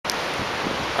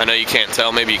I know you can't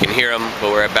tell, maybe you can hear them, but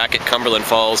we're back at Cumberland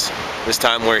Falls. This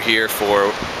time we're here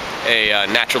for a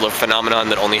natural phenomenon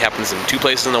that only happens in 2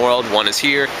 places in the world. One is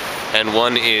here, and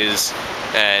one is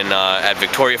at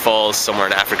Victoria Falls, somewhere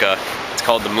in Africa. It's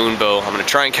called the Moonbow. I'm going to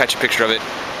try and catch a picture of it.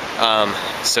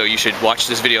 So you should watch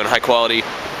this video in high quality,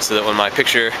 so that when my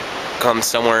picture comes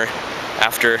somewhere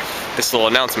after this little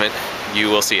announcement, you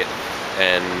will see it,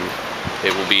 and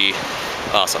it will be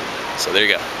awesome. So there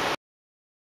you go.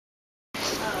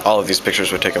 All of these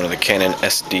pictures were taken with the Canon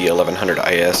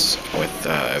SD1100 IS with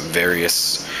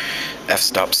various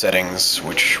f-stop settings,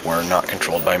 which were not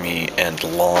controlled by me, and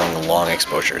long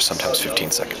exposures, sometimes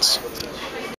 15 seconds.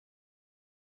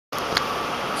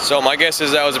 So my guess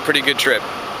is that was a pretty good trip,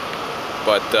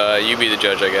 but you be the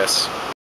judge, I guess.